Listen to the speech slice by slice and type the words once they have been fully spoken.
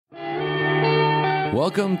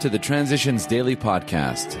Welcome to the Transitions Daily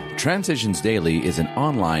podcast. Transitions Daily is an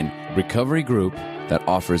online recovery group that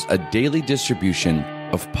offers a daily distribution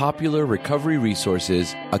of popular recovery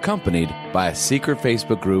resources accompanied by a secret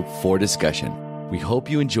Facebook group for discussion. We hope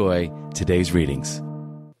you enjoy today's readings.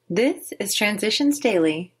 This is Transitions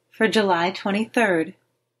Daily for July 23rd,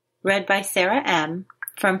 read by Sarah M.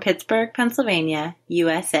 from Pittsburgh, Pennsylvania,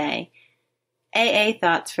 USA. AA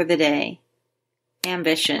Thoughts for the Day.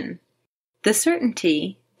 Ambition. The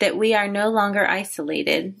certainty that we are no longer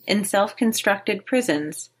isolated in self-constructed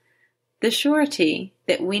prisons. The surety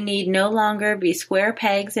that we need no longer be square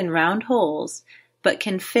pegs in round holes, but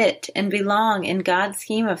can fit and belong in God's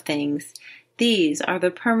scheme of things. These are the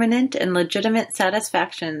permanent and legitimate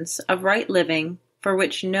satisfactions of right living for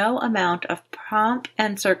which no amount of pomp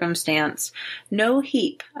and circumstance, no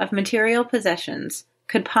heap of material possessions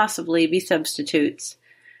could possibly be substitutes.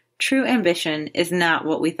 True ambition is not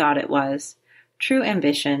what we thought it was. True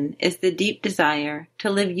ambition is the deep desire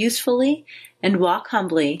to live usefully and walk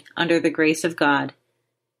humbly under the grace of God.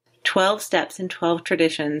 12 Steps and 12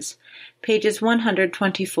 Traditions, pages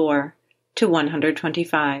 124 to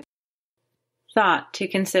 125. Thought to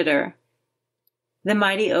consider. The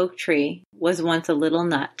mighty oak tree was once a little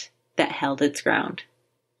nut that held its ground.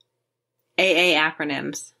 AA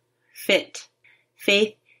acronyms. FIT,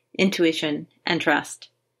 faith, intuition, and trust.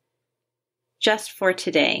 Just for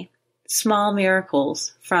today. Small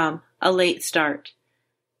miracles from A Late Start.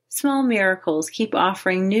 Small miracles keep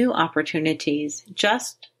offering new opportunities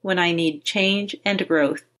just when I need change and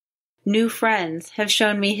growth. New friends have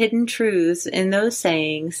shown me hidden truths in those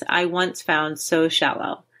sayings I once found so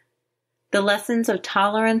shallow. The lessons of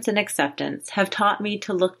tolerance and acceptance have taught me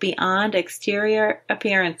to look beyond exterior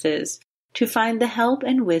appearances to find the help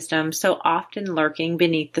and wisdom so often lurking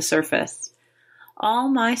beneath the surface. All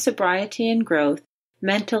my sobriety and growth,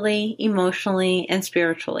 mentally, emotionally, and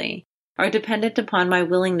spiritually, are dependent upon my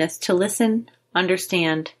willingness to listen,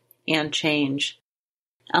 understand, and change.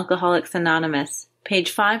 Alcoholics Anonymous,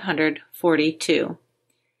 page 542.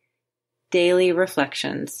 Daily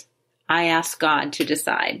Reflections. I ask God to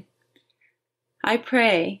decide. I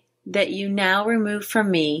pray that you now remove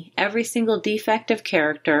from me every single defect of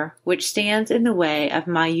character which stands in the way of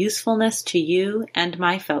my usefulness to you and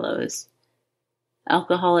my fellows.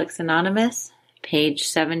 Alcoholics Anonymous, page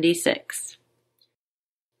 76.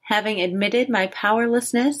 Having admitted my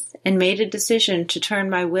powerlessness and made a decision to turn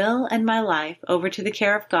my will and my life over to the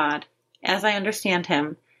care of God, as I understand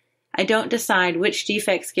Him, I don't decide which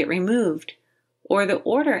defects get removed, or the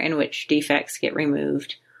order in which defects get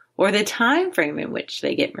removed, or the time frame in which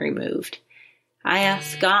they get removed. I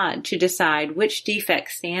ask God to decide which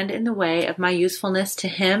defects stand in the way of my usefulness to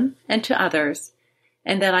Him and to others,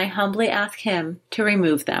 and that I humbly ask Him to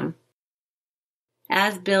remove them.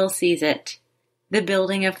 As Bill sees it, the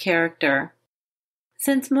building of character.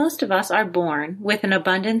 Since most of us are born with an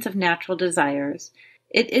abundance of natural desires,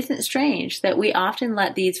 it isn't strange that we often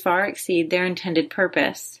let these far exceed their intended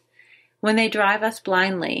purpose. When they drive us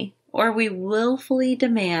blindly, or we willfully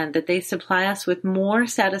demand that they supply us with more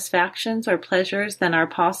satisfactions or pleasures than are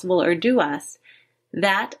possible or due us,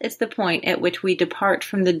 that is the point at which we depart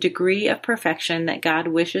from the degree of perfection that God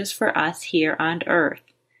wishes for us here on earth.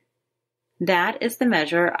 That is the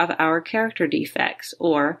measure of our character defects,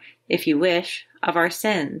 or, if you wish, of our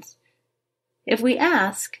sins. If we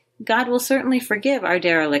ask, God will certainly forgive our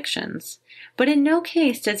derelictions, but in no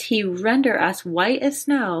case does He render us white as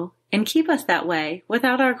snow and keep us that way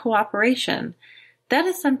without our cooperation. That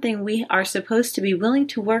is something we are supposed to be willing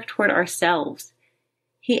to work toward ourselves.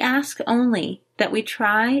 He asks only that we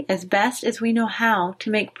try as best as we know how to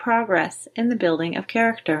make progress in the building of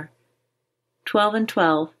character. 12 and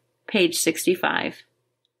 12, page 65.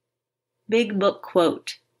 Big Book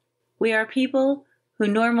Quote. We are people who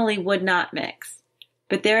normally would not mix,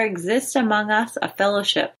 but there exists among us a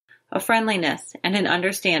fellowship, a friendliness, and an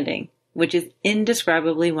understanding, which is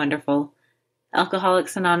indescribably wonderful.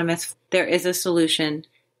 Alcoholics Anonymous, There is a Solution,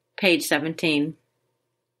 page 17.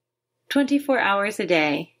 24 hours a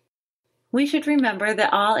day. We should remember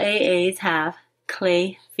that all AAs have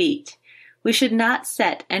clay feet. We should not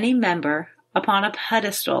set any member upon a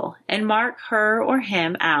pedestal and mark her or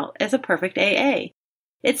him out as a perfect AA.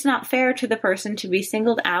 It's not fair to the person to be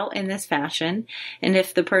singled out in this fashion, and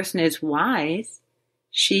if the person is wise,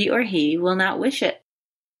 she or he will not wish it.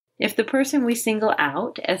 If the person we single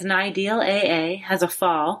out as an ideal AA has a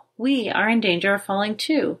fall, we are in danger of falling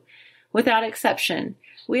too. Without exception,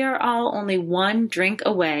 we are all only one drink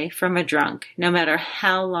away from a drunk, no matter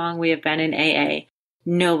how long we have been in AA.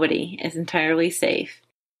 Nobody is entirely safe.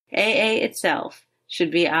 AA itself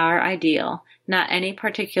should be our ideal, not any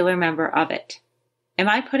particular member of it. Am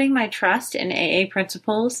I putting my trust in AA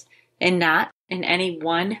principles and not in any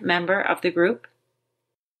one member of the group?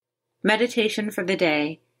 Meditation for the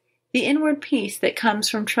day. The inward peace that comes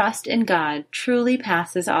from trust in God truly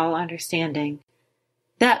passes all understanding.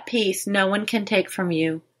 That peace no one can take from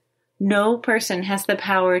you. No person has the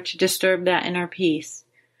power to disturb that inner peace.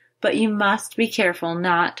 But you must be careful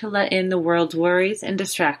not to let in the world's worries and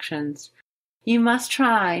distractions. You must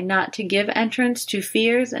try not to give entrance to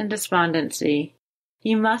fears and despondency.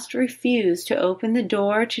 You must refuse to open the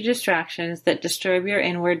door to distractions that disturb your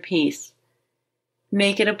inward peace.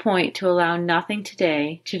 Make it a point to allow nothing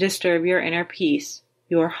today to disturb your inner peace,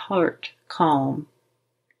 your heart calm.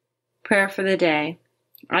 Prayer for the day.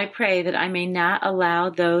 I pray that I may not allow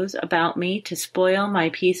those about me to spoil my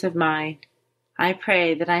peace of mind. I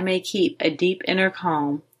pray that I may keep a deep inner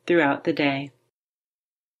calm throughout the day.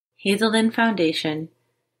 Hazelden Foundation,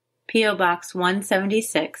 P.O. Box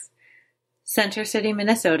 176, Center City,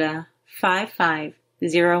 Minnesota,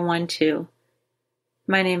 55012.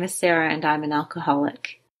 My name is Sarah and I'm an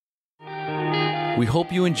alcoholic. We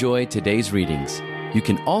hope you enjoyed today's readings. You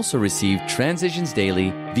can also receive Transitions Daily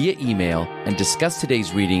via email and discuss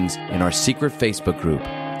today's readings in our secret Facebook group.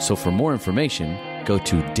 So for more information, go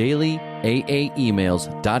to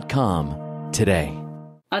dailyaaemails.com today.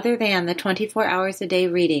 Other than the 24 hours a day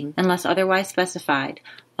reading, unless otherwise specified,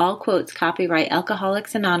 all quotes copyright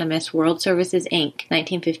Alcoholics Anonymous World Services, Inc.,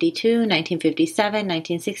 1952, 1957,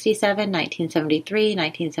 1967, 1973,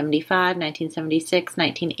 1975, 1976,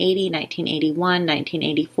 1980, 1981,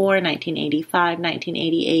 1984, 1985,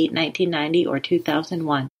 1988, 1990, or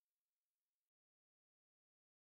 2001.